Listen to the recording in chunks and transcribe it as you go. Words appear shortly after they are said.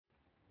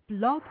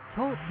Blog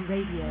Talk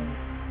Radio.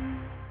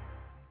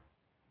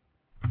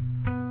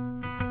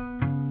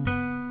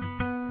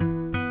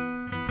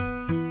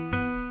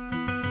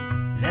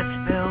 Let's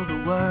build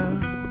a world,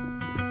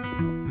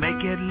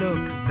 make it look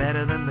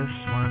better than this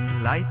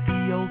one. Light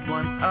the old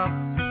one up,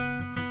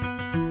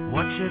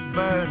 watch it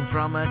burn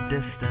from a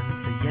distance,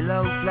 a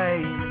yellow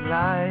flaming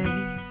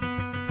light.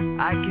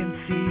 I can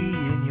see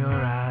in your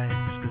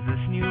eyes, 'cause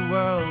this new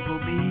world will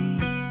be,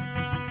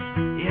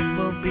 it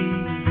will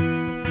be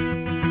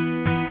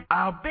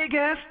our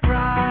biggest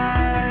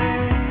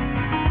pride.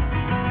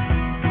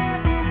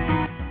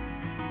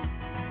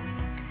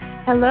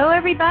 Hello,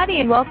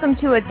 everybody, and welcome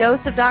to A Dose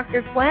of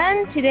Dr.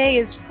 Gwen. Today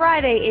is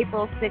Friday,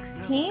 April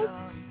 16th,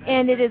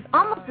 and it is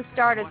almost the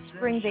start of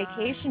spring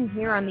vacation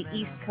here on the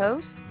East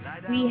Coast.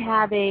 We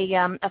have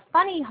a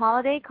funny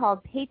holiday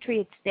called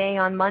Patriots' Day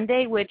on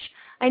Monday, which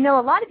I know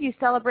a lot of you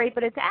celebrate,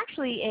 but it's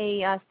actually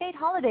a state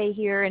holiday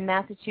here in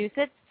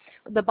Massachusetts.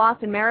 The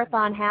Boston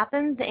Marathon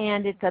happens,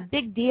 and it's a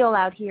big deal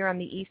out here on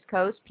the East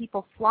Coast.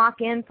 People flock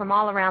in from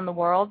all around the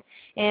world,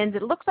 and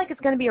it looks like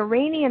it's going to be a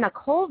rainy and a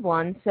cold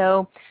one,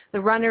 so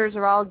the runners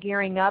are all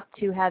gearing up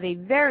to have a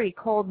very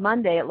cold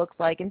Monday, it looks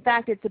like. In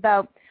fact, it's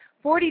about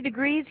 40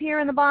 degrees here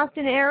in the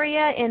Boston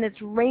area, and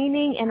it's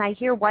raining, and I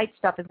hear white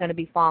stuff is going to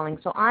be falling,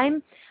 so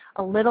I'm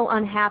a little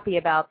unhappy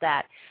about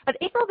that. But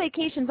April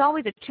vacation is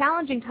always a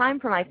challenging time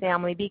for my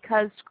family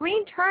because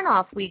screen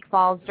turnoff week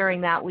falls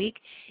during that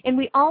week, and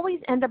we always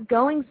end up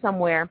going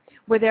somewhere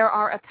where there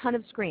are a ton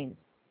of screens.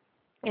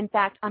 In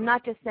fact, I'm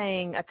not just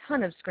saying a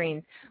ton of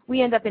screens.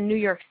 We end up in New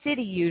York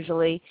City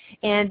usually,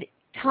 and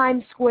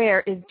Times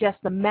Square is just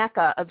the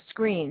mecca of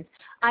screens.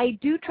 I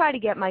do try to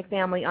get my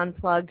family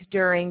unplugged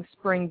during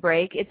spring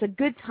break. It's a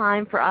good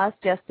time for us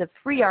just to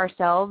free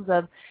ourselves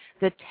of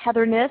the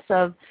tetherness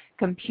of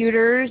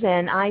computers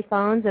and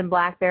iPhones and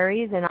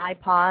Blackberries and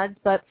iPods,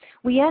 but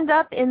we end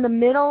up in the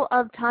middle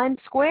of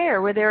Times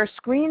Square where there are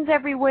screens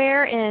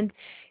everywhere and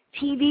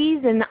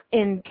TVs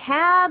in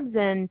cabs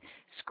and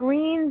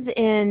screens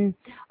in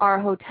our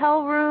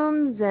hotel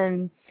rooms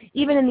and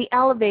even in the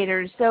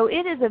elevators. So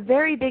it is a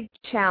very big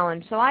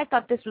challenge. So I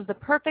thought this was the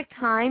perfect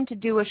time to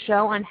do a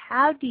show on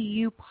how do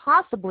you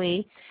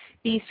possibly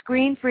be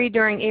screen-free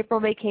during April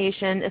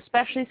vacation,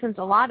 especially since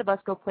a lot of us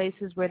go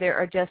places where there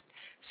are just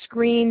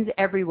screens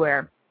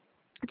everywhere.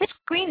 This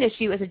screen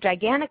issue is a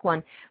gigantic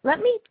one.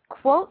 Let me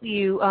quote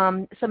you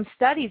some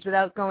studies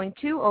without going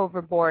too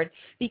overboard,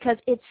 because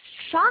it's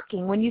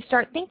shocking when you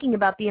start thinking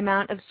about the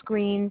amount of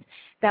screens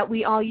that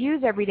we all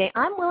use every day.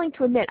 I'm willing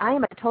to admit I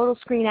am a total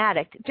screen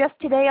addict. Just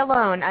today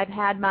alone, I've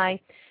had my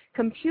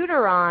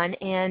computer on,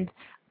 and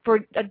for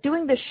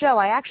doing this show,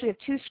 I actually have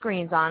two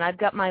screens on. I've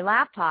got my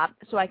laptop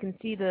so I can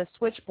see the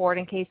switchboard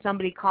in case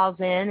somebody calls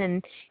in,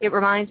 and it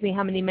reminds me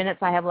how many minutes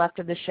I have left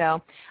of the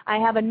show. I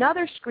have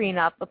another screen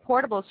up, a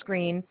portable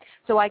screen,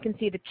 so I can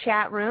see the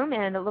chat room,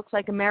 and it looks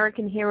like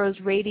American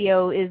Heroes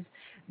Radio is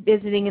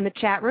visiting in the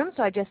chat room,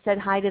 so I just said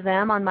hi to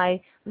them on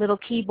my little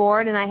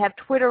keyboard, and I have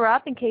Twitter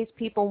up in case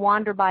people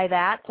wander by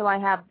that, so I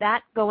have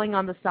that going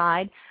on the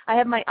side. I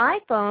have my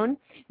iPhone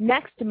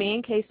next to me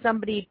in case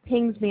somebody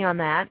pings me on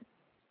that.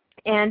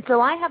 And so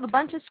I have a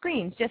bunch of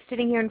screens just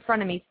sitting here in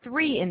front of me,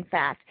 3 in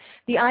fact.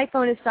 The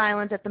iPhone is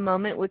silent at the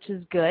moment, which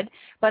is good,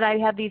 but I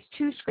have these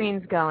 2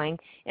 screens going,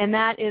 and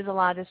that is a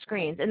lot of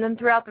screens. And then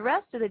throughout the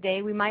rest of the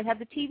day, we might have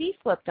the TV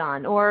flipped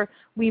on, or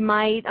we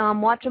might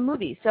watch a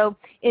movie. So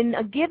in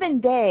a given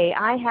day,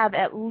 I have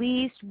at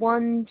least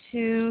 1,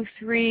 2,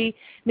 3,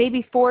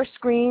 maybe 4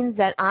 screens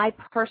that I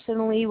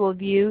personally will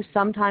view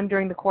sometime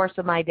during the course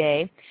of my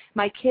day.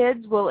 My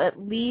kids will at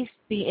least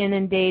be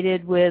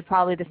inundated with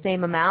probably the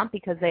same amount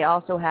because they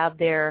also have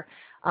their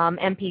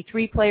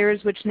MP3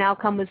 players, which now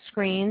come with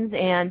screens,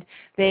 and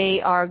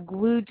they are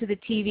glued to the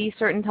TV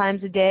certain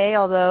times a day,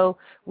 although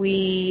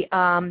we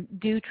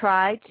do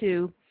try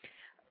to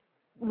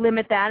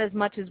limit that as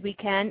much as we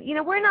can. You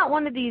know, we're not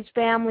one of these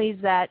families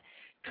that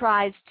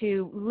tries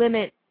to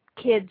limit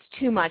kids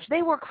too much.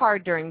 They work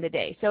hard during the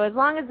day. So as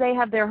long as they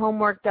have their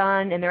homework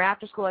done and their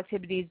after-school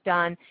activities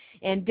done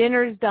and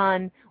dinner's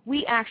done,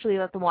 we actually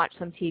let them watch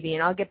some TV,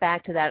 and I'll get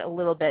back to that a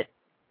little bit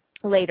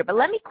later. But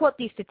let me quote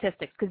these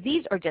statistics because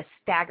these are just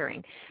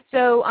staggering.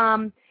 So,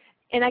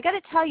 and I got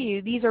to tell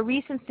you, these are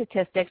recent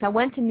statistics. I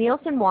went to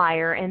Nielsen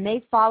Wire, and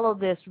they follow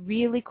this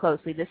really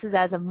closely. This is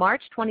as of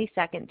March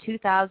 22nd,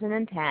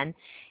 2010,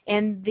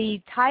 and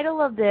the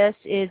title of this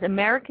is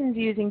Americans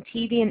Using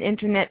TV and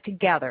Internet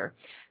Together.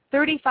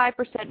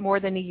 35%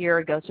 more than a year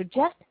ago. So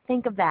just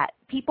think of that.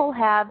 People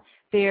have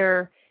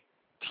their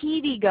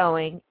TV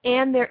going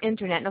and their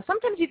internet. Now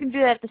sometimes you can do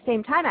that at the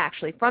same time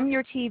actually. From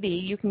your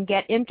TV you can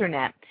get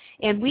internet,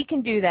 and we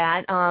can do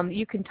that.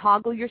 You can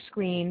toggle your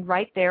screen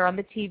right there on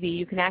the TV.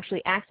 You can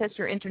actually access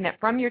your internet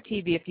from your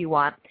TV if you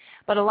want.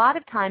 But a lot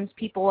of times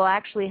people will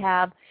actually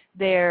have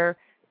their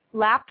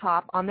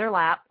laptop on their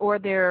lap or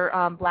their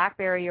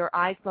BlackBerry or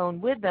iPhone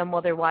with them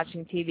while they're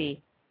watching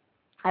TV.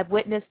 I've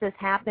witnessed this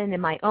happen in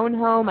my own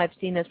home. I've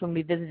seen this when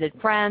we visited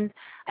friends.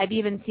 I've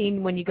even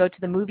seen when you go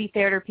to the movie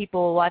theater,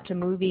 people will watch a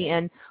movie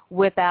and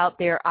whip out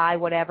their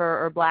iWhatever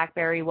or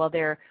BlackBerry while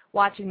they're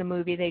watching the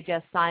movie. They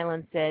just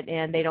silence it,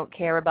 and they don't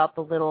care about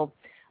the little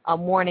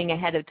warning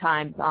ahead of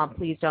time.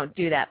 Please don't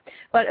do that.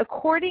 But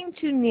according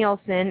to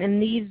Nielsen,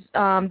 and these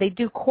they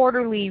do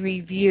quarterly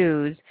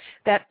reviews,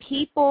 that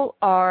people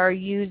are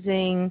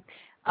using,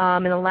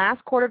 in the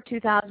last quarter of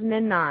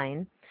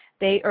 2009,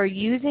 they are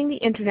using the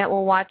Internet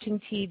while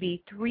watching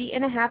TV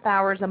 3.5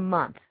 hours a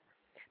month.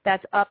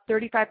 That's up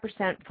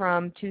 35%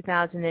 from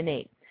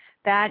 2008.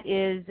 That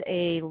is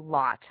a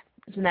lot.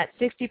 So that's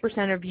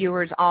 60% of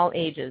viewers all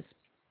ages.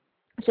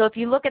 So if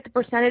you look at the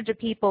percentage of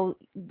people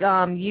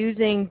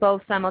using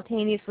both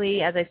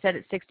simultaneously, as I said,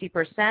 it's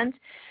 60%.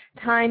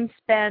 Time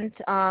spent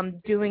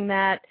doing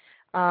that,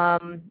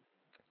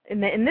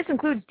 and this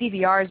includes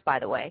DVRs, by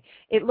the way.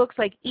 It looks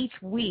like each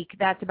week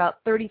that's about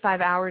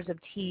 35 hours of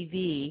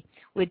TV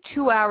with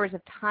 2 hours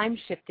of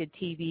time-shifted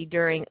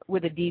TV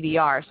with a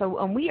DVR.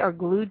 So we are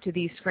glued to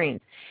these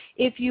screens.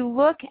 If you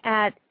look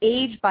at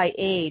age by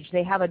age,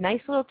 they have a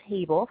nice little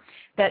table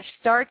that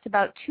starts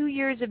about 2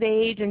 years of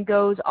age and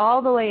goes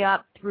all the way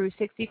up through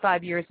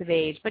 65 years of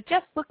age. But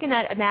just looking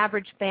at an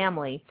average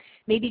family,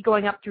 maybe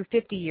going up through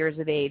 50 years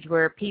of age,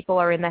 where people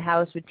are in the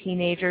house with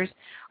teenagers,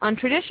 on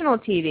traditional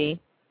TV,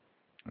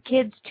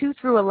 kids 2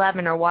 through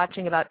 11 are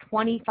watching about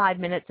 25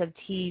 minutes of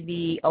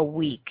TV a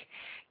week.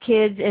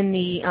 Kids in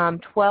the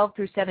 12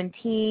 through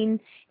 17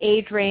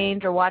 age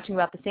range are watching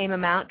about the same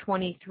amount,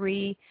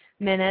 23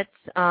 minutes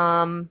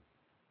a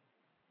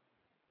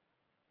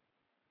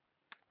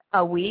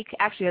week.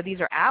 Actually, these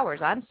are hours.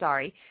 I'm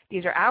sorry.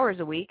 These are hours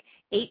a week.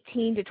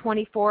 18 to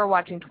 24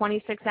 watching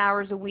 26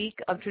 hours a week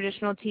of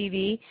traditional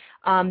TV.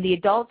 The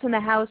adults in the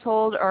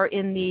household are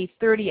in the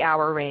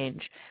 30-hour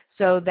range.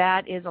 So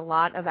that is a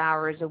lot of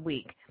hours a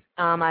week.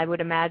 I would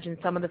imagine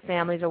some of the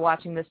families are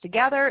watching this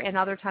together, and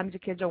other times the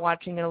kids are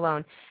watching it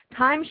alone.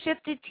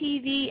 Time-shifted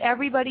TV,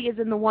 everybody is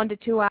in the 1 to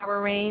 2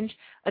 hour range.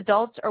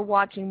 Adults are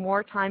watching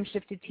more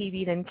time-shifted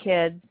TV than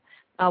kids,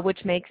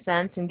 which makes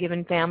sense in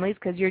given families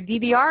because you're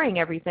DVRing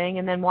everything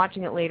and then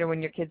watching it later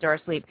when your kids are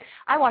asleep.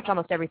 I watch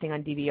almost everything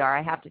on DVR,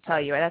 I have to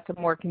tell you. That's a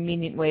more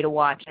convenient way to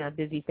watch in a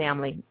busy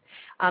family.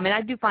 And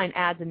I do find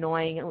ads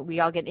annoying. We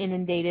all get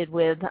inundated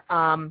with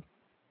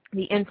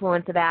the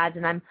influence of ads,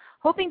 and I'm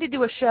hoping to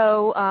do a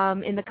show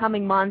in the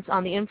coming months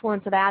on the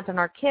influence of ads on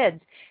our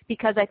kids,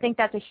 because I think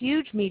that's a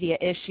huge media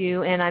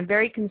issue, and I'm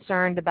very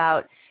concerned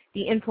about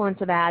the influence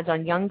of ads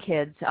on young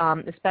kids,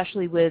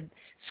 especially with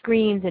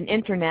screens and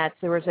internets.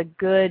 There was a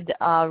good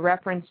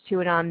reference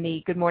to it on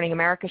the Good Morning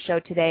America show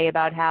today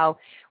about how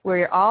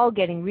we're all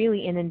getting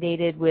really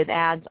inundated with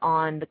ads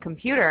on the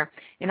computer,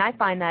 and I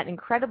find that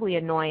incredibly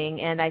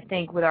annoying, and I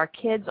think with our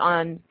kids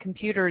on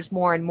computers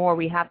more and more,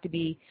 we have to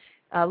be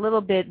a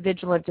little bit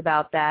vigilant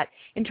about that.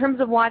 In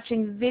terms of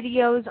watching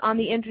videos on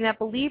the Internet,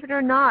 believe it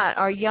or not,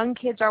 our young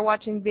kids are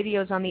watching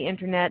videos on the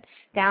Internet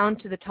down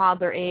to the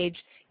toddler age.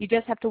 You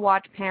just have to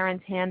watch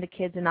parents hand the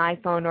kids an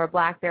iPhone or a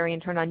BlackBerry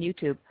and turn on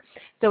YouTube.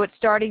 So it's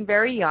starting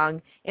very young.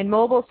 And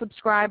mobile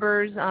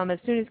subscribers, as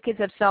soon as kids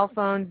have cell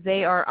phones,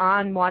 they are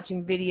on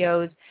watching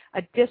videos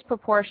a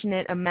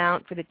disproportionate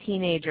amount for the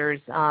teenagers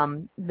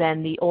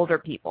than the older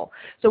people.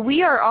 So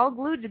we are all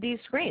glued to these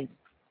screens.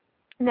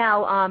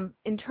 Now,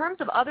 in terms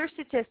of other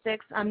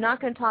statistics, I'm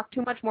not going to talk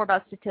too much more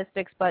about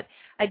statistics, but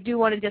I do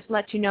want to just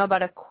let you know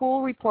about a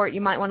cool report you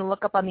might want to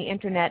look up on the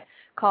Internet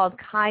called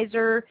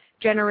Kaiser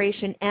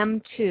Generation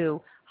M2,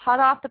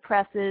 hot off the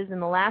presses in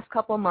the last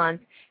couple of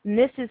months. And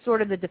this is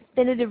sort of the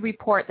definitive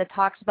report that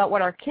talks about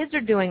what our kids are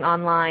doing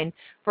online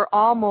for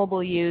all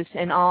mobile use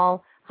and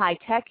all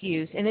high-tech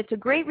use. And it's a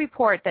great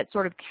report that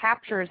sort of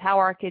captures how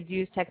our kids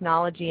use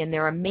technology and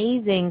their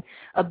amazing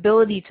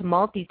ability to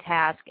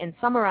multitask, and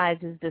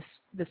summarizes this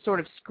sort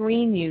of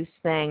screen use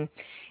thing.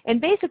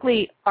 And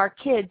basically, our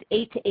kids,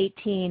 8 to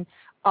 18,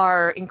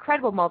 are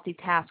incredible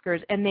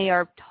multitaskers, and they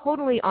are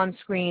totally on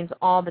screens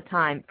all the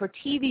time. For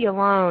TV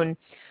alone,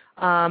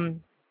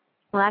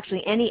 well,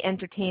 actually any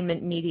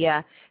entertainment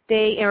media,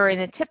 they are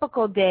in a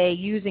typical day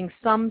using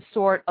some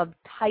sort of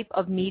type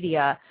of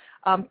media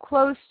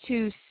close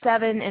to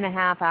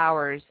 7.5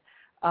 hours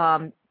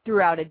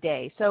throughout a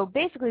day. So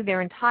basically their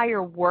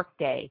entire work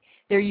day,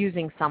 they're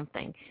using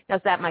something. Now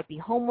that might be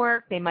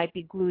homework, they might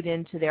be glued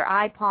into their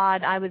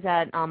iPod. I was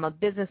at a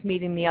business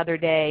meeting the other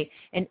day,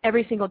 and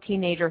every single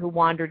teenager who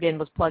wandered in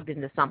was plugged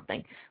into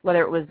something,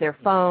 whether it was their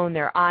phone,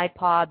 their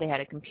iPod, they had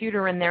a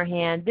computer in their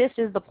hand. This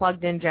is the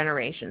plugged-in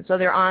generation, so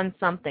they're on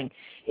something.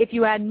 If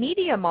you add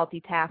media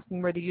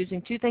multitasking, where they're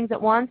using two things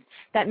at once,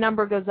 that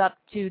number goes up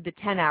to the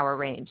 10-hour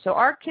range. So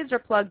our kids are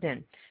plugged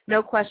in.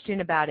 No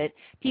question about it.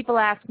 People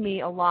ask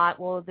me a lot,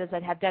 well, does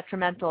that have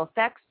detrimental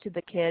effects to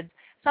the kids?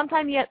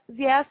 Sometimes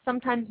yes,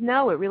 sometimes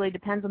no. It really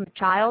depends on the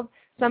child.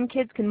 Some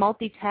kids can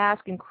multitask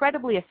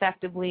incredibly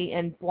effectively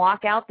and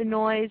block out the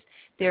noise.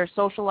 Their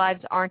social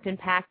lives aren't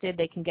impacted.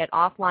 They can get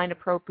offline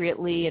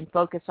appropriately and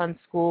focus on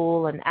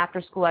school and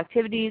after-school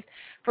activities.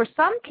 For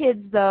some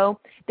kids, though,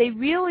 they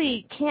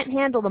really can't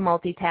handle the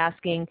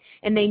multitasking,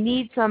 and they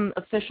need some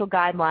official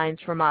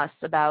guidelines from us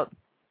about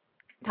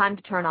time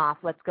to turn off,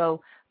 let's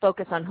go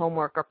focus on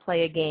homework or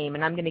play a game.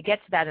 And I'm going to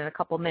get to that in a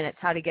couple minutes,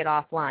 how to get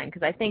offline,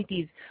 because I think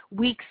these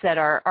weeks that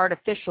are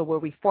artificial where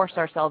we force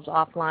ourselves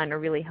offline are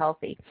really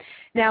healthy.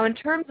 Now, in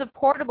terms of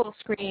portable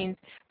screens,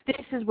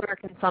 this is where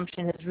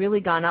consumption has really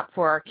gone up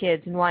for our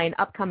kids, and why an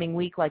upcoming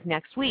week like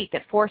next week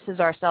that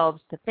forces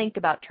ourselves to think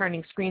about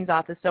turning screens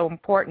off is so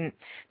important.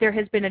 There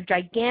has been a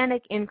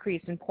gigantic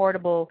increase in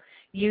portable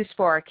use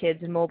for our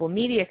kids in mobile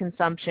media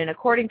consumption.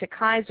 According to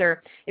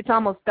Kaiser, it's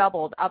almost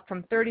doubled, up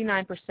from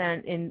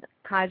 39% in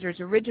Kaiser's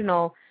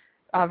original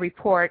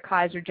report,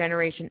 Kaiser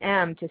Generation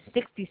M, to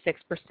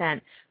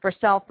 66% for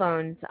cell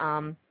phones,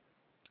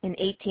 and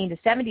 18 to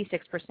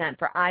 76%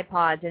 for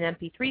iPods and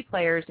MP3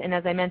 players. And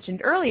as I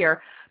mentioned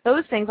earlier,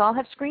 those things all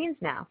have screens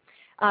now.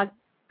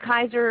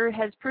 Kaiser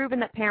has proven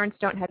that parents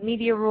don't have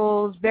media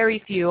rules.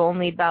 Very few,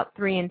 only about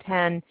 3 in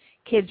 10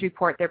 kids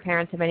report their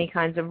parents have any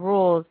kinds of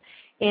rules.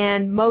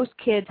 And most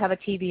kids have a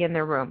TV in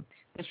their room.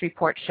 This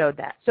report showed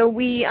that. So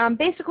we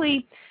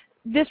basically,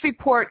 this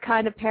report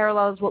kind of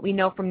parallels what we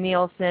know from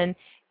Nielsen.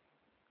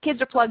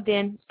 Kids are plugged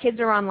in, kids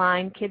are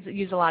online, kids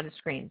use a lot of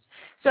screens.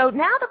 So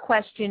now the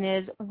question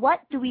is,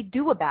 what do we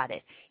do about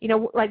it? You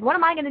know, like, what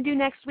am I going to do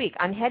next week?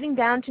 I'm heading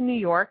down to New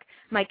York.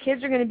 My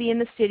kids are going to be in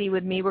the city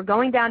with me. We're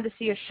going down to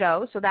see a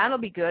show, so that'll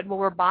be good. Well,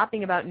 we're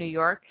bopping about New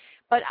York.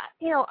 But,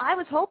 you know, I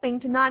was hoping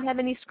to not have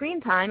any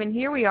screen time, and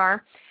here we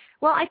are.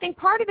 Well, I think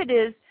part of it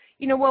is,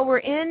 you know, while we're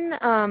in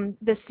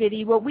the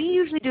city, what we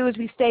usually do is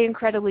we stay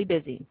incredibly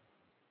busy.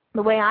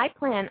 The way I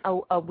plan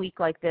a week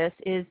like this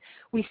is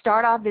we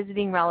start off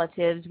visiting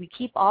relatives. We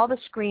keep all the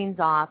screens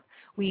off.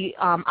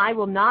 I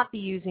will not be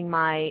using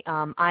my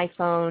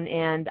iPhone,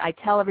 and I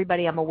tell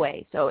everybody I'm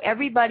away. So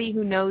everybody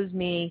who knows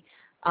me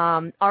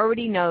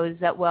already knows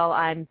that, well,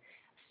 I'm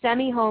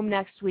semi-home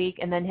next week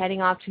and then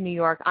heading off to New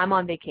York. I'm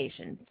on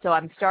vacation. So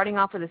I'm starting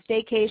off with a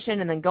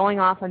staycation and then going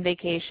off on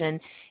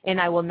vacation,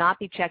 and I will not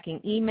be checking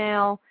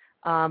email,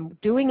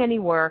 doing any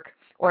work,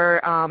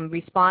 or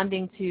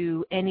responding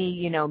to any,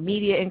 you know,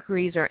 media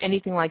inquiries or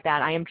anything like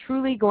that. I am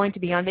truly going to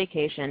be on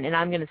vacation, and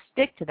I'm going to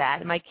stick to that,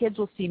 and my kids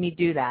will see me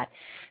do that.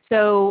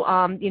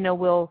 So, you know,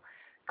 we'll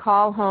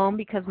call home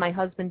because my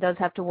husband does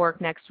have to work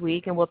next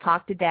week, and we'll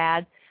talk to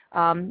Dad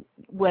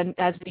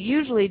as we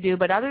usually do.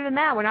 But other than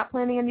that, we're not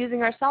planning on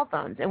using our cell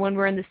phones. And when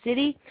we're in the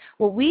city,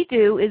 what we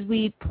do is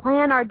we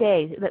plan our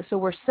days. So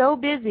we're so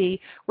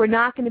busy, we're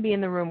not going to be in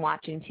the room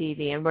watching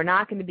TV, and we're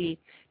not going to be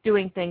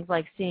doing things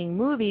like seeing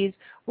movies.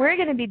 We're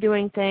going to be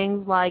doing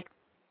things like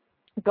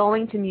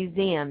going to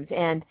museums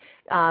and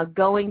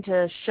going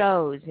to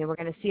shows. And we're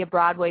going to see a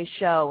Broadway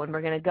show, and we're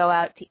going to go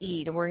out to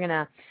eat, and we're going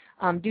to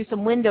do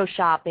some window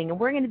shopping, and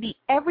we're going to be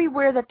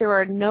everywhere that there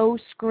are no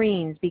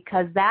screens,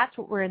 because that's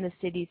what we're in the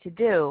city to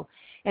do.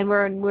 And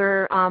we're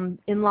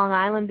in Long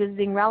Island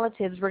visiting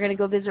relatives. We're going to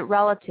go visit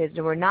relatives,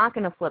 and we're not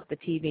going to flip the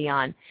TV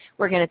on.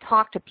 We're going to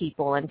talk to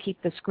people and keep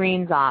the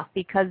screens off,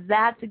 because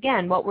that's,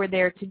 again, what we're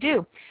there to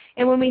do.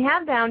 And when we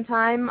have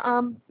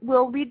downtime,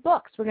 we'll read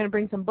books. We're going to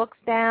bring some books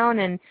down,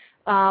 and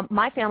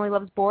my family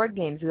loves board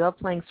games. We love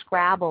playing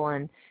Scrabble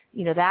and,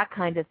 you know, that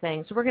kind of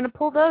thing. So we're going to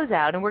pull those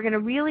out, and we're going to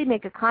really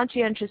make a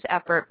conscientious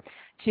effort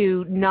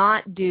to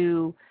not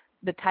do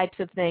the types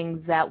of things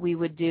that we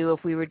would do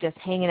if we were just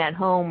hanging at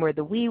home where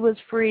the Wii was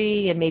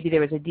free and maybe there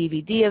was a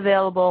DVD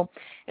available.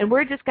 And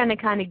we're just going to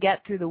kind of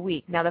get through the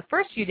week. Now, the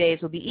first few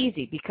days will be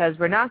easy because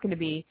we're not going to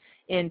be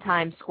in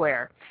Times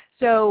Square.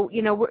 So,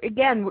 you know,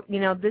 again, you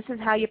know, this is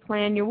how you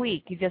plan your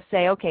week. You just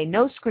say, okay,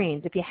 no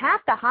screens. If you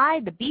have to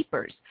hide the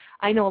beepers,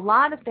 I know a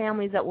lot of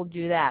families that will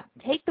do that.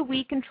 Take the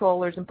Wii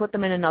controllers and put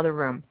them in another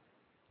room.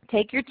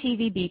 Take your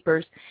TV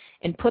beepers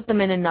and put them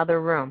in another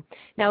room.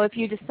 Now, if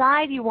you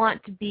decide you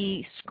want to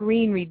be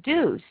screen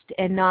reduced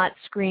and not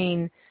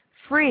screen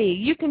free,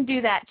 you can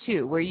do that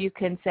too, where you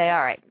can say,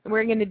 all right,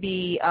 we're going to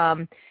be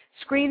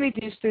screen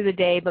reduced through the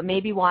day, but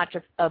maybe watch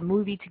a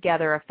movie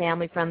together, a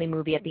family-friendly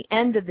movie at the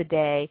end of the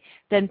day,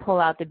 then pull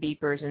out the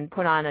beepers and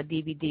put on a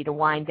DVD to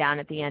wind down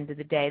at the end of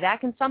the day.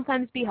 That can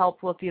sometimes be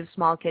helpful if you have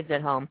small kids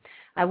at home.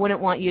 I wouldn't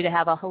want you to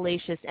have a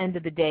hellacious end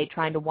of the day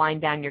trying to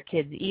wind down your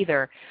kids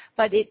either.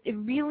 But it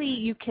really,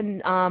 you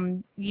can,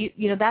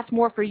 you know, that's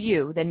more for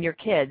you than your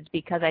kids,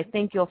 because I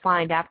think you'll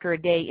find after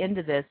a day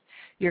into this,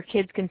 your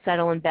kids can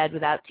settle in bed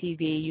without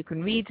TV. You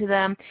can read to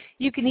them.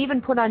 You can even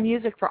put on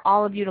music for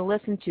all of you to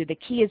listen to. The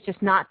key is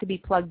just not to be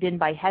plugged in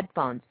by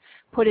headphones.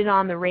 Put it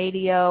on the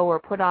radio or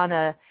put on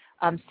a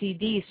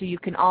CD so you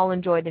can all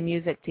enjoy the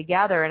music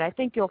together. And I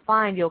think you'll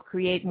find you'll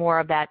create more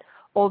of that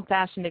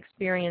old-fashioned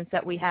experience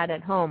that we had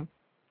at home.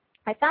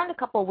 I found a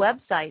couple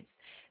websites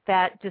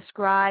that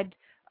described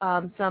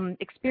some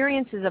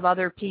experiences of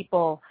other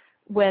people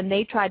when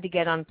they tried to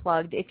get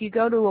unplugged. If you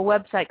go to a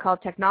website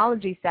called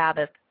Technology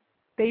Sabbath,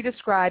 they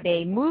describe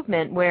a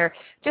movement where,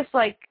 just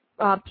like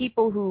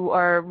people who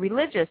are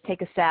religious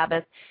take a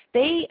Sabbath,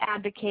 they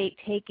advocate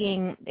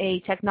taking a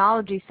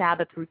technology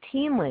Sabbath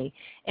routinely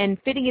and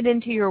fitting it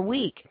into your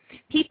week.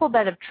 People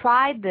that have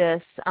tried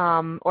this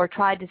or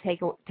tried to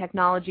take a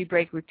technology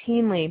break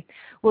routinely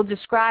will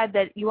describe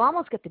that you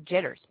almost get the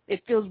jitters.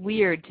 It feels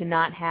weird to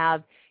not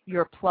have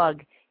your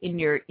plug in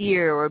your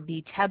ear or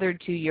be tethered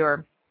to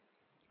your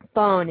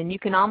phone, and you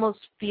can almost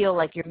feel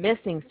like you're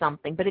missing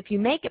something. But if you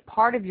make it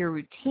part of your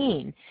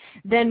routine,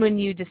 then when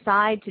you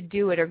decide to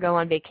do it or go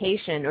on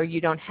vacation or you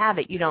don't have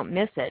it, you don't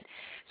miss it.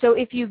 So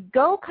if you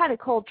go kind of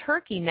cold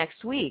turkey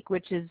next week,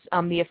 which is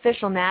the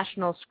official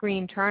National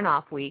Screen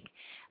Turn-Off Week,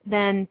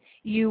 then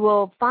you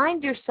will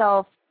find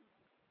yourself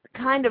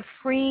kind of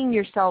freeing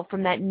yourself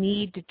from that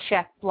need to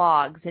check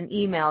blogs and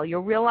email.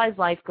 You'll realize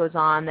life goes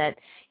on, that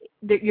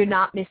you're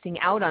not missing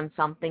out on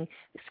something.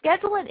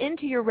 Schedule it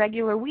into your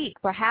regular week,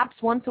 perhaps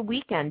once a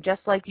weekend,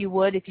 just like you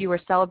would if you were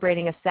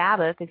celebrating a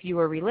Sabbath. If you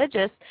were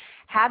religious,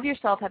 have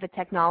yourself have a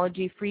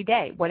technology-free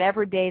day,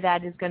 whatever day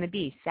that is going to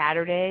be,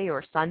 Saturday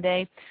or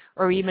Sunday,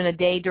 or even a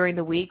day during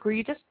the week where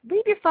you just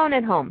leave your phone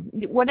at home.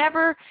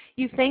 Whatever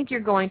you think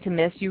you're going to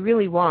miss, you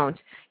really won't.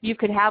 You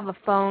could have a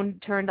phone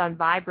turned on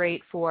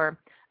vibrate for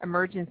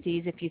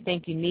emergencies if you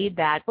think you need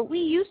that, but we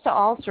used to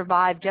all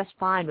survive just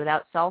fine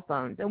without cell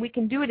phones, and we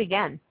can do it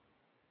again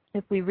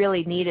if we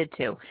really needed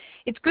to.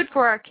 It's good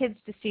for our kids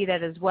to see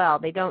that as well.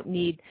 They don't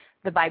need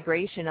the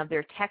vibration of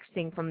their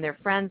texting from their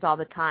friends all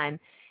the time.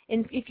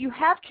 And if you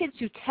have kids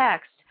who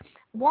text,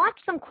 watch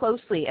them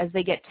closely as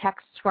they get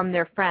texts from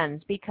their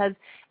friends, because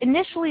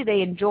initially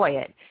they enjoy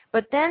it,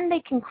 but then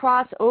they can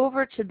cross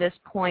over to this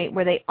point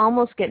where they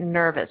almost get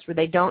nervous, where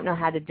they don't know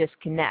how to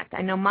disconnect.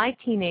 I know my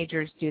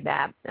teenagers do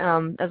that.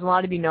 As a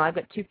lot of you know, I've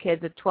got two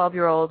kids, a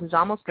 12-year-old who's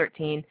almost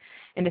 13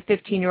 and a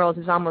 15-year-old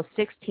who's almost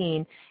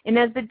 16. And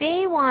as the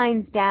day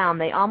winds down,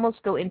 they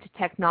almost go into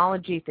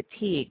technology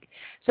fatigue.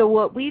 So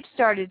what we've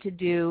started to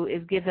do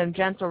is give them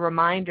gentle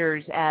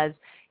reminders as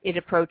it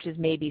approaches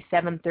maybe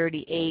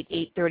 7:30, 8,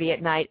 8:30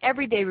 at night,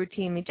 every day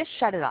routinely. Just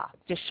shut it off.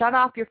 Just shut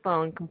off your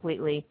phone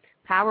completely.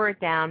 Power it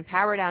down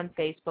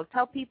Facebook.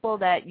 Tell people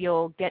that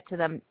you'll get to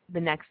them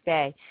the next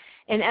day.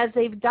 And as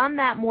they've done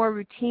that more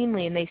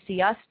routinely and they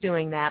see us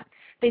doing that,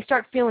 they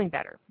start feeling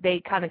better.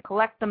 They kind of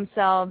collect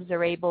themselves.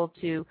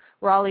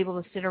 We're all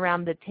able to sit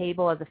around the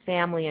table as a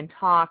family and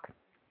talk.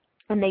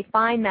 And they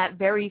find that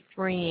very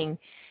freeing,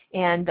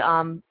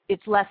 and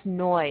it's less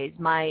noise.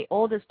 My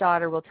oldest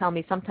daughter will tell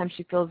me sometimes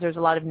she feels there's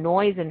a lot of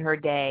noise in her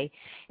day,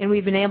 and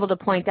we've been able to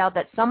point out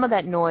that some of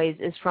that noise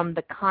is from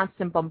the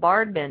constant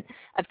bombardment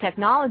of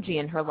technology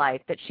in her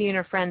life, that she and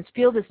her friends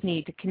feel this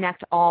need to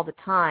connect all the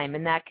time,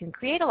 and that can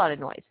create a lot of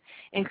noise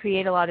and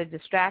create a lot of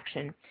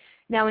distraction.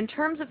 Now, in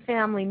terms of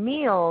family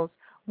meals,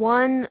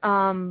 one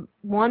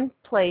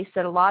place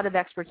that a lot of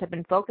experts have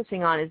been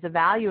focusing on is the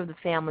value of the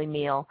family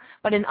meal,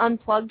 but an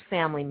unplugged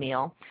family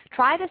meal.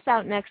 Try this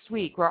out next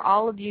week, where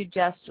all of you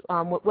just,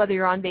 whether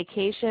you're on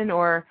vacation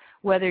or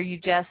whether you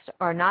just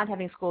are not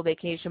having school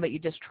vacation, but you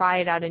just try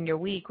it out in your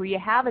week, where you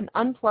have an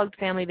unplugged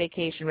family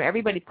vacation, where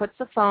everybody puts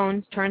the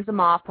phones, turns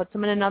them off, puts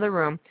them in another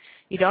room.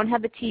 You don't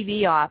have the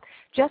TV off.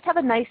 Just have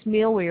a nice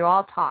meal where you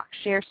all talk,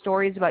 share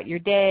stories about your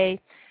day.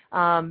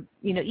 Even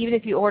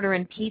if you order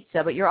in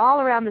pizza, but you're all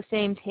around the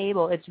same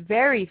table, it's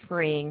very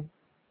freeing.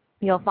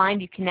 You'll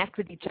find you connect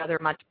with each other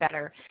much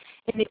better.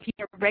 And if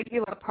you're a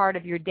regular part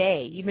of your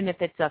day, even if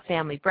it's a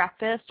family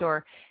breakfast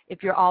or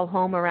if you're all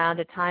home around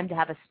a time to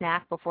have a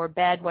snack before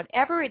bed,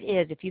 whatever it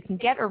is, if you can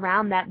get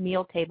around that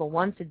meal table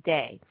once a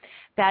day,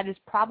 that is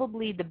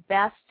probably the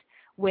best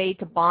way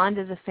to bond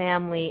as a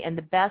family and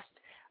the best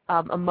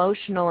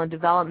emotional and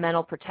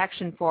developmental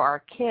protection for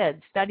our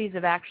kids. Studies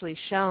have actually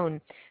shown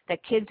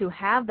that kids who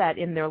have that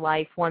in their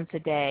life once a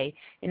day,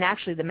 and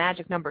actually the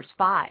magic number is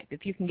 5.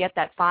 If you can get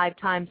that 5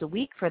 times a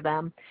week for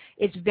them,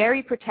 it's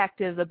very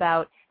protective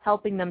about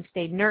helping them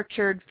stay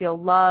nurtured, feel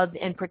loved,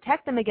 and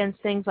protect them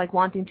against things like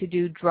wanting to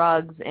do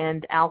drugs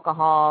and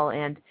alcohol,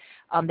 and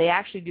they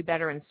actually do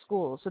better in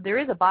school. So there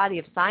is a body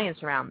of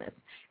science around this.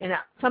 And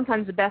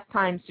sometimes the best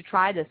times to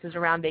try this is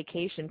around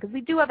vacation, because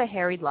we do have a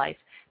harried life.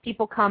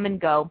 People come and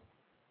go.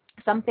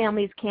 Some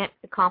families can't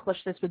accomplish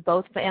this with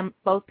both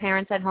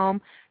parents at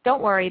home.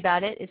 Don't worry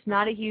about it. It's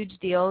not a huge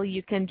deal.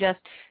 You can just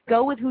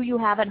go with who you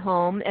have at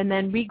home and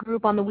then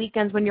regroup on the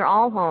weekends when you're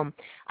all home.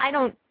 I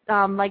don't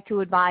like to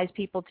advise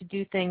people to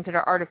do things that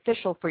are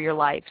artificial for your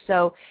life.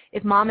 So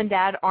if mom and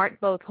dad aren't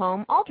both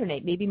home,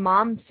 alternate. Maybe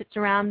mom sits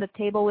around the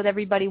table with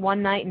everybody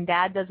one night and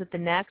dad does it the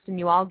next, and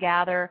you all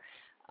gather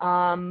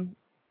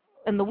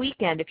in the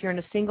weekend. If you're in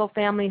a single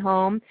family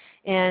home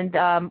and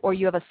or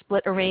you have a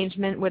split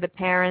arrangement where the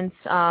parents,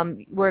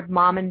 where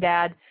mom and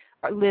dad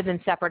live in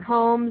separate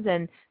homes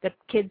and the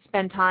kids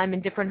spend time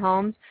in different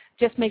homes,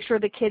 just make sure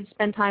the kids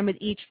spend time with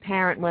each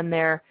parent when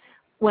they're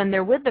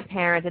with the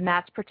parent, and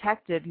that's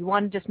protective. You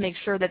want to just make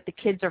sure that the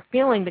kids are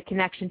feeling the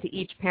connection to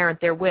each parent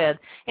they're with,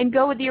 and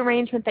go with the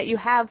arrangement that you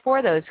have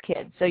for those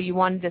kids. So you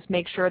want to just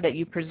make sure that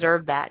you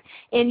preserve that,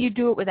 and you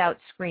do it without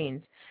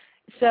screens.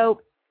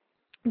 So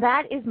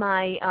that is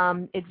my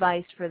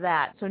advice for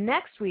that. So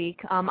next week,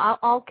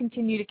 I'll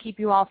continue to keep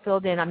you all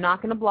filled in. I'm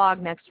not going to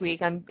blog next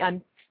week.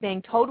 I'm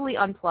staying totally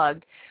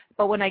unplugged.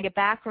 But when I get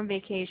back from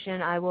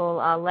vacation, I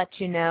will let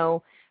you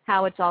know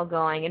how it's all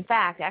going. In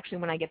fact, actually,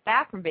 when I get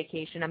back from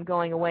vacation, I'm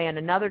going away on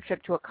another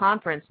trip to a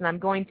conference, and I'm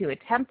going to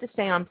attempt to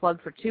stay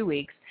unplugged for 2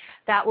 weeks.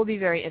 That will be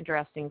very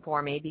interesting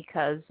for me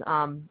because,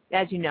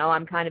 as you know,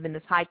 I'm kind of in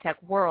this high-tech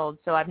world,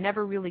 so I've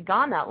never really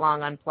gone that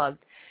long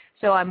unplugged.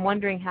 So I'm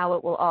wondering how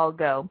it will all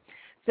go.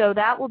 So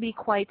that will be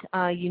quite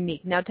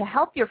unique. Now, to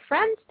help your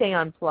friends stay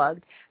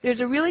unplugged, there's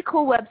a really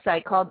cool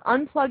website called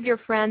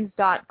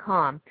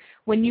unplugyourfriends.com.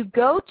 When you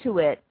go to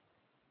it,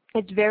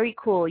 it's very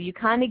cool. You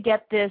kind of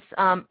get this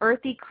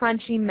earthy,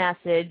 crunchy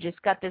message. It's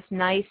got this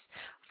nice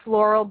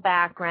floral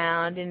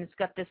background, and it's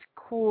got this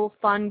cool,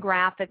 fun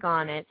graphic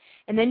on it.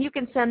 And then you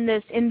can send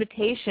this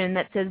invitation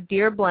that says,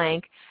 Dear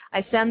Blank,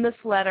 I send this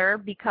letter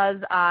because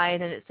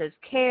and then it says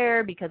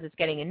care, because it's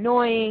getting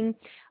annoying,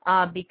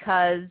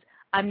 because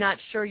I'm not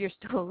sure you're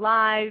still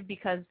alive,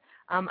 because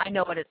I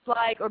know what it's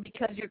like, or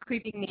because you're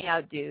creeping me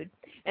out, dude.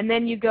 And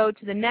then you go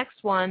to the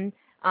next one,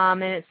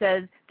 and it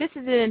says, this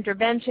is an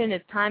intervention.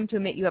 It's time to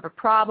admit you have a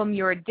problem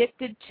you're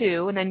addicted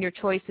to, and then your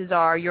choices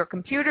are your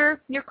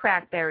computer, your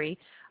Crackberry,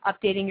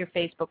 updating your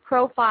Facebook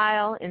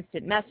profile,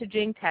 instant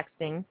messaging,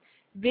 texting,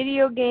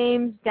 video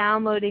games,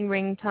 downloading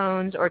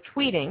ringtones, or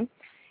tweeting,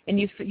 and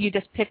you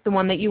just pick the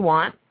one that you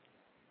want.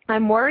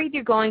 I'm worried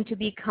you're going to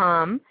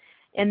become,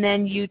 and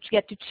then you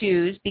get to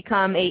choose,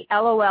 become a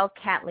LOL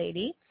cat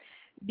lady,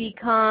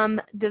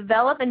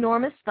 develop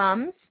enormous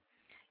thumbs,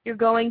 you're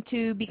going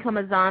to become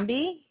a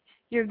zombie,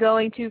 you're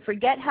going to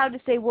forget how to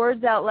say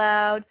words out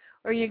loud,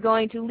 or you're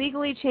going to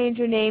legally change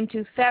your name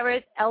to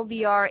Ferret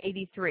LVR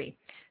 83.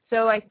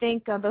 So I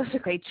think those are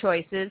great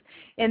choices.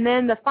 And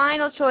then the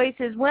final choice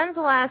is, when's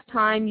the last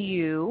time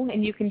you,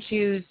 and you can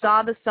choose,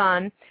 saw the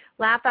sun,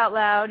 laugh out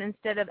loud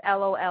instead of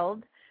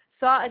LOL'd,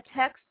 saw a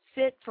text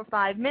sit for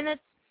 5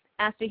 minutes,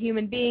 asked a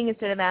human being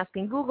instead of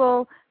asking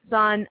Google,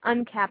 saw an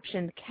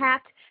uncaptioned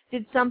cat,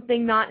 did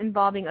something not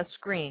involving a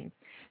screen.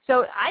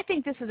 So I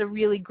think this is a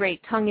really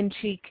great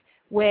tongue-in-cheek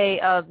way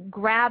of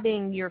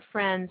grabbing your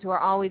friends who are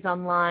always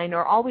online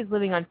or always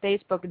living on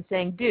Facebook and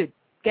saying, dude,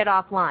 get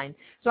offline.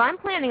 So I'm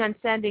planning on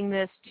sending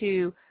this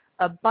to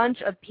a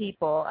bunch of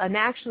people, and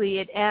actually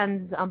it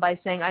ends by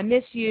saying, I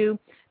miss you,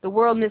 the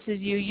world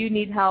misses you, you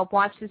need help,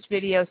 watch this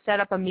video,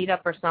 set up a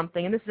meetup or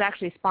something. And this is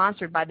actually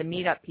sponsored by the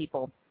meetup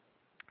people.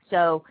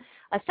 So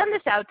send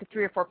this out to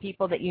 3 or 4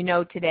 people that you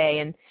know today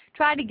and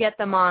try to get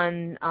them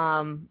on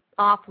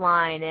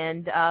offline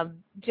and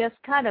just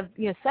kind of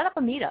set up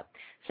a meetup.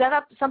 Set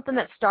up something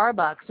at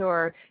Starbucks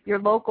or your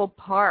local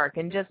park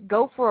and just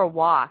go for a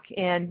walk.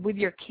 And with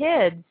your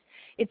kids,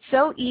 it's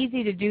so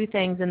easy to do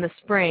things in the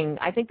spring.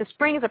 I think the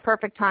spring is a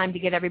perfect time to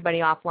get everybody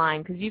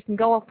offline because you can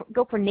go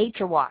for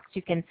nature walks.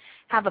 You can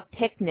have a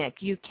picnic.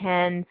 You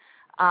can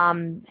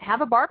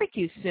have a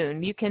barbecue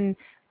soon. You can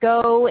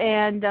go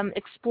and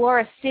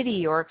explore a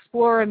city or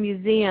explore a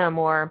museum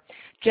or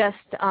just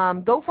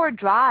go for a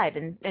drive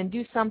and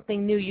do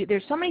something new.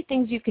 There's so many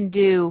things you can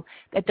do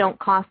that don't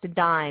cost a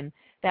dime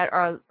that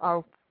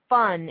are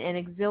fun and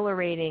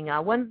exhilarating.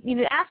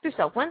 Ask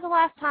yourself, when's the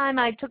last time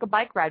I took a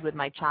bike ride with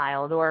my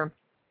child or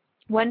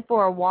went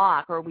for a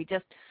walk, or we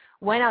just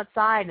went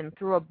outside and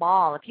threw a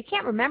ball? If you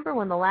can't remember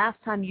when the last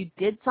time you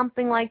did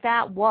something like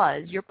that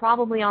was, you're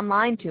probably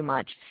online too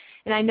much.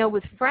 And I know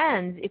with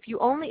friends, if you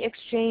only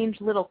exchange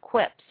little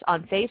quips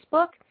on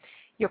Facebook,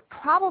 you're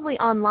probably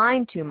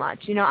online too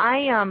much.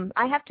 I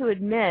have to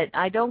admit,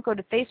 I don't go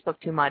to Facebook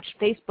too much.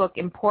 Facebook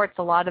imports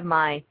a lot of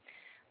my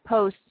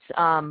posts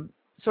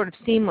sort of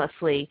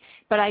seamlessly,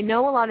 but I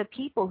know a lot of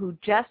people who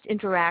just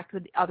interact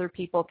with other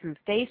people through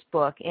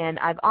Facebook, and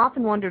I've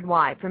often wondered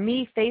why. For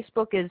me,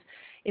 Facebook is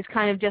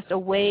kind of just a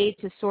way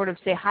to sort of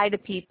say hi to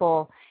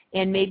people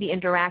and maybe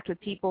interact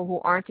with people who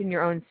aren't in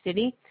your own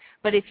city.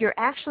 But if you're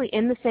actually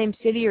in the same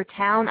city or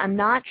town, I'm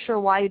not sure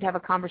why you'd have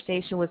a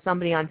conversation with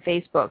somebody on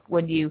Facebook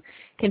when you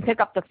can pick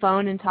up the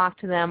phone and talk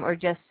to them or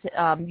just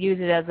use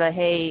it as a,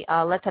 hey,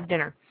 let's have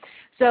dinner.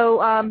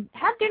 So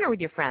have dinner with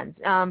your friends.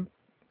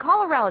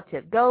 Call a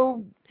relative.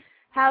 Go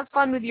have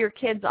fun with your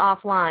kids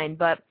offline.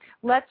 But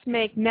let's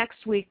make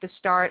next week the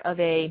start of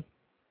a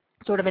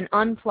sort of an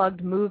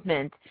unplugged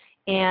movement.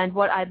 And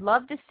what I'd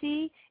love to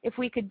see, if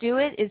we could do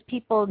it, is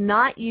people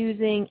not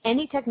using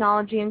any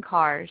technology in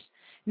cars,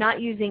 not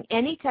using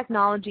any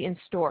technology in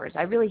stores.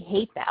 I really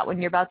hate that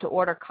when you're about to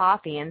order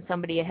coffee and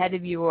somebody ahead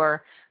of you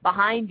or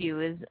behind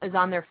you is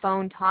on their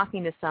phone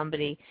talking to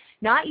somebody.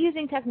 Not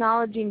using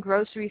technology in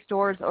grocery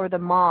stores or the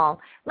mall.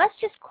 Let's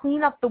just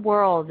clean up the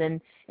world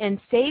and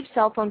save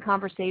cell phone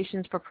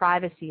conversations for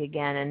privacy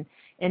again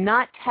and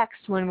not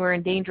text when we're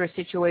in dangerous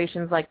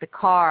situations like the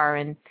car,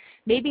 and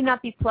maybe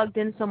not be plugged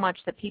in so much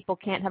that people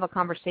can't have a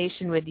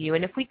conversation with you.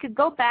 And if we could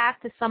go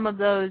back to some of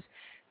those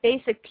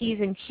basic P's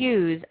and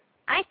Q's,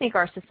 I think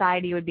our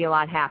society would be a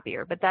lot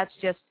happier, but that's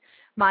just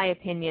my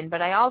opinion.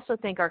 But I also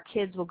think our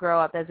kids will grow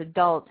up as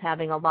adults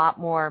having a lot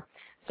more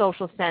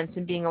social sense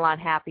and being a lot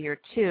happier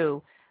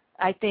too.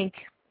 I think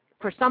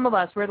for some of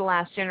us, we're the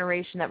last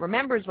generation that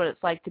remembers what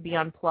it's like to be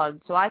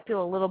unplugged. So I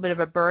feel a little bit of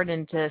a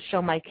burden to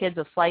show my kids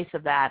a slice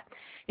of that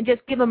and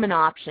just give them an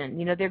option.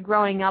 You know, they're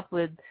growing up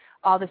with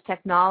all this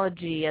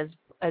technology as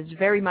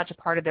very much a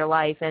part of their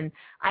life, and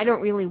I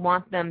don't really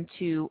want them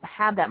to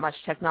have that much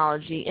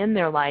technology in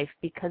their life,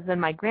 because then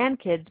my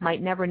grandkids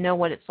might never know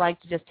what it's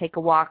like to just take a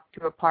walk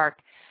through a park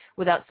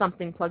without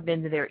something plugged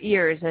into their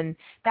ears, and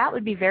that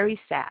would be very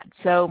sad.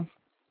 So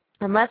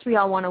unless we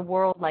all want a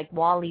world like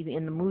WALL-E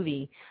in the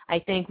movie, I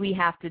think we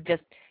have to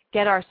just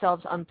get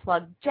ourselves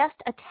unplugged just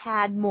a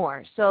tad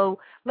more. So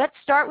let's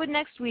start with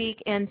next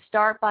week and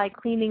start by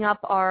cleaning up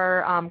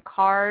our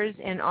cars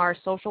and our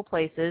social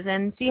places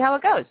and see how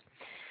it goes.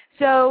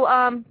 So,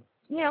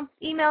 you know,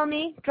 email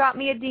me, drop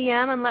me a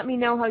DM, and let me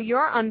know how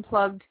your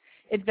unplugged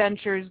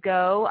adventures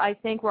go. I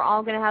think we're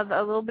all going to have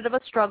a little bit of a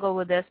struggle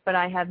with this, but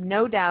I have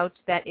no doubt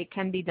that it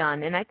can be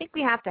done, and I think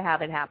we have to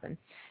have it happen.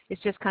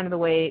 It's just kind of the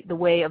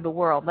way of the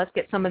world. Let's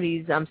get some of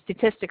these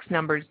statistics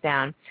numbers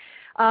down.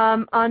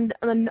 On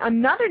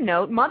another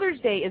note, Mother's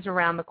Day is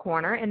around the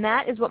corner, and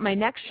that is what my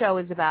next show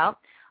is about.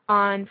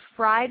 On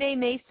Friday,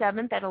 May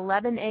 7th at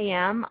 11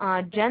 a.m.,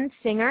 Jen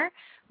Singer,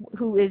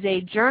 who is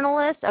a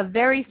journalist, a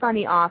very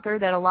funny author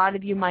that a lot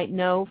of you might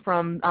know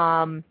from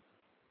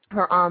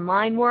her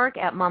online work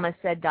at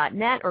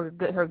mamasaid.net or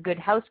her Good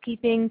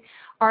Housekeeping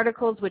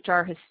articles, which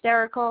are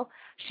hysterical.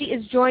 She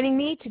is joining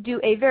me to do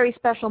a very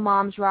special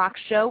Moms Rock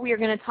show. We are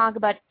going to talk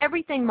about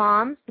everything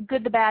moms, the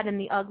good, the bad, and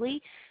the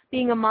ugly.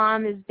 Being a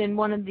mom has been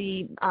one of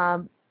the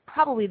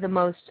probably the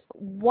most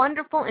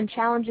wonderful and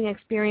challenging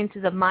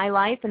experiences of my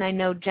life, and I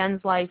know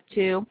Jen's life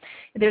too.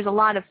 There's a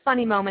lot of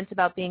funny moments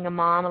about being a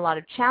mom, a lot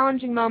of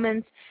challenging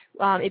moments.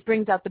 It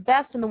brings out the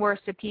best and the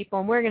worst of people,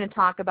 and we're going to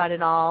talk about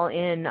it all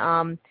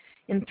in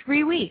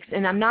 3 weeks.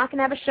 And I'm not going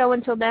to have a show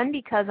until then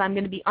because I'm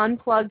going to be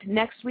unplugged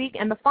next week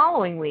and the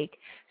following week.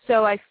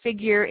 So I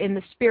figure in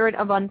the spirit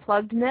of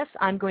unpluggedness,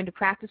 I'm going to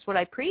practice what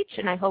I preach,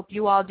 and I hope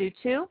you all do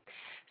too.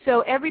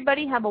 So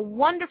everybody have a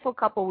wonderful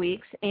couple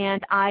weeks,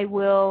 and I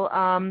will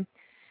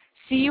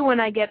see you when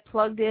I get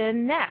plugged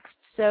in next.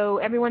 So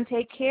everyone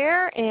take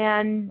care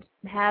and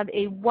have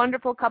a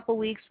wonderful couple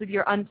weeks with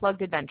your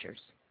unplugged adventures.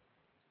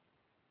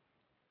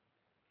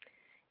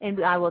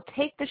 And I will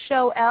take the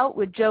show out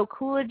with Joe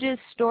Coolidge's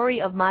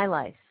Story of My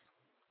Life.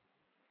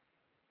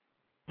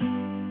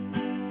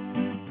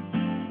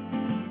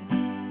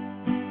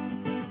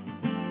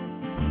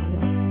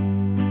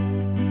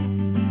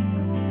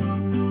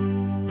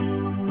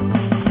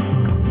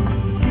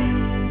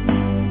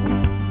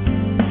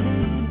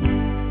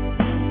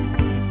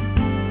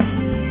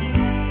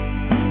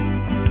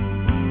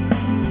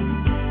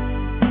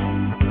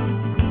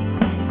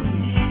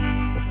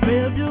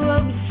 Failed to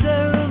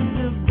observe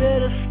the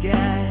better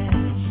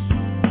skies.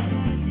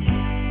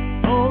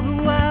 All the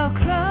while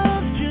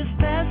clouds just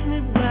pass me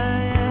by.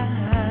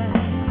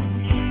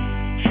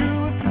 True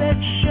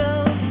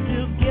reflection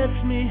still gets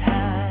me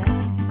high.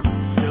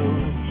 So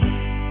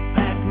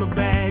pack my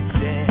bags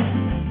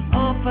and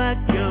off I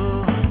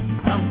go.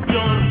 I'm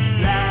gonna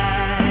fly.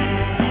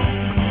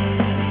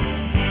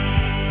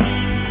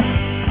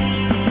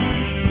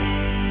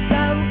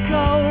 I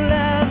recall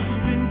life's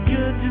been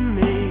good to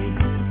me.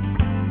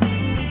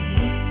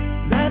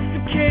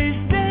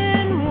 Case,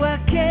 then why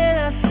can't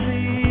I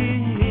see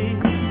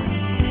the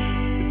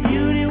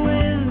beauty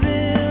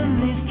within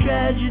these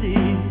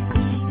tragedies?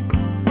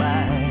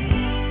 Why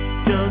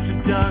does the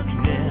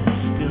darkness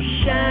still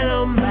shine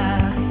on my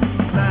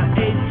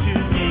A to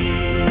D?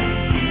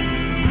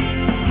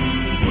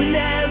 When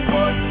that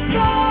voice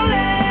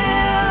calling,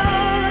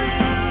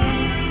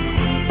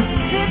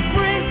 it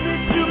brings me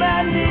to my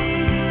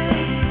knees.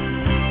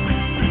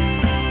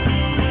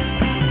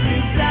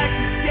 Seems like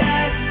the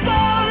sky's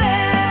falling.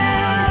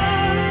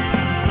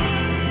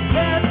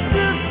 That's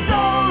the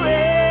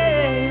story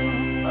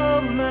of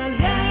my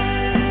life.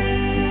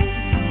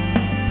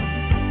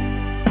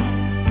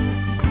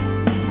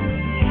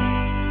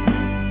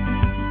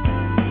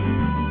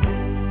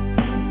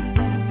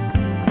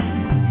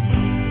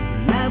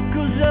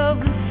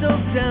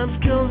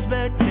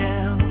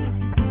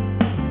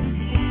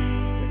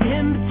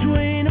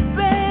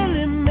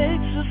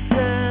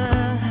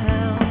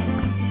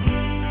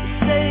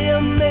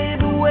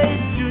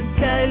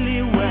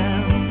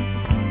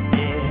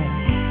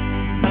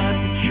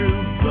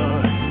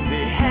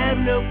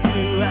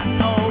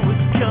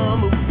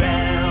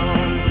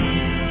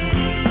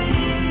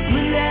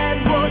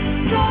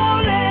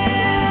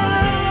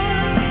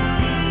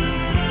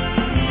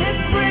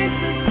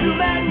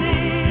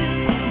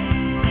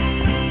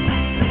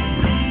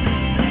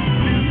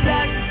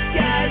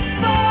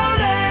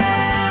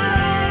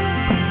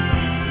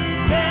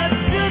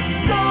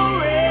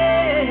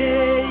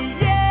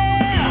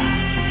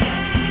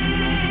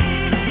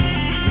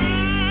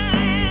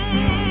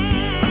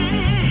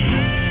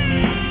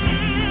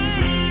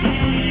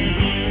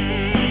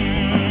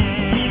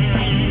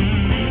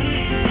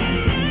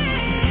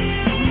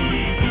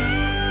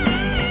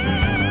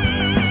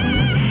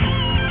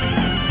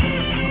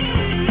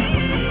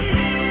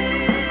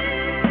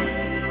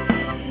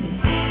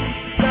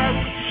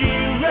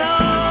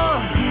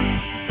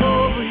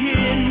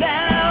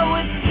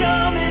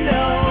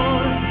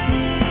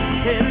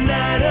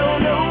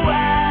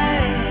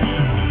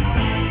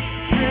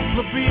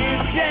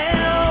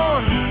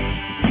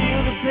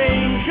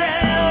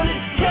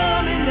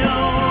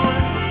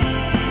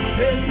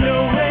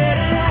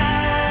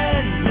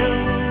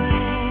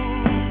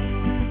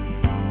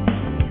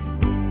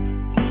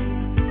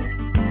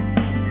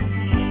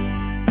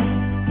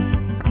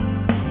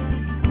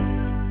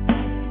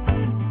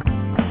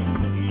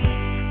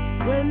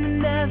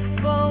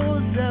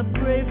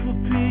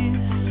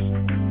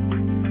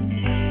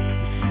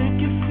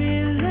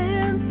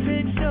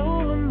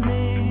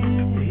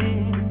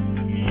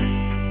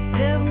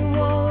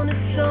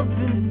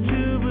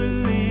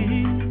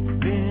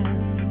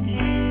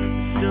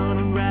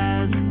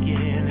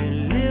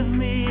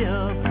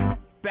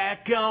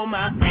 back on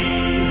my feet.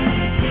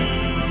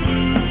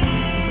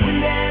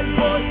 When that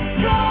voice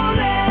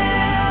calling,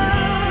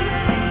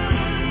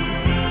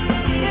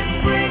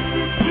 it brings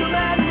me to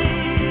my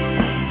knees.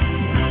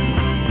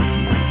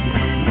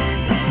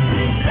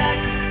 The black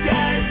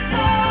sky's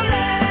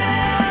falling,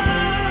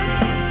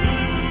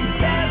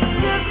 that's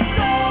the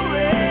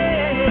story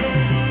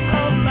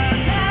of my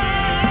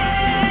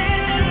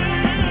life.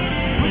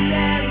 When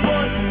that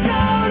voice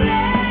calling,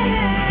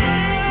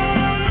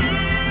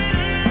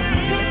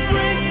 it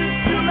brings me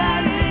to my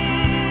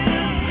knees.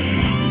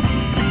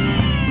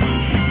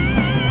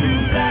 The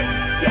black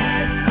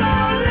sky's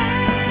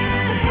falling,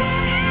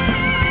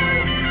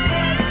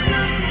 that's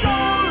the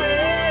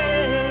story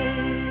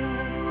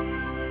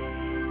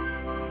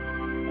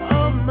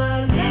of my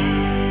life.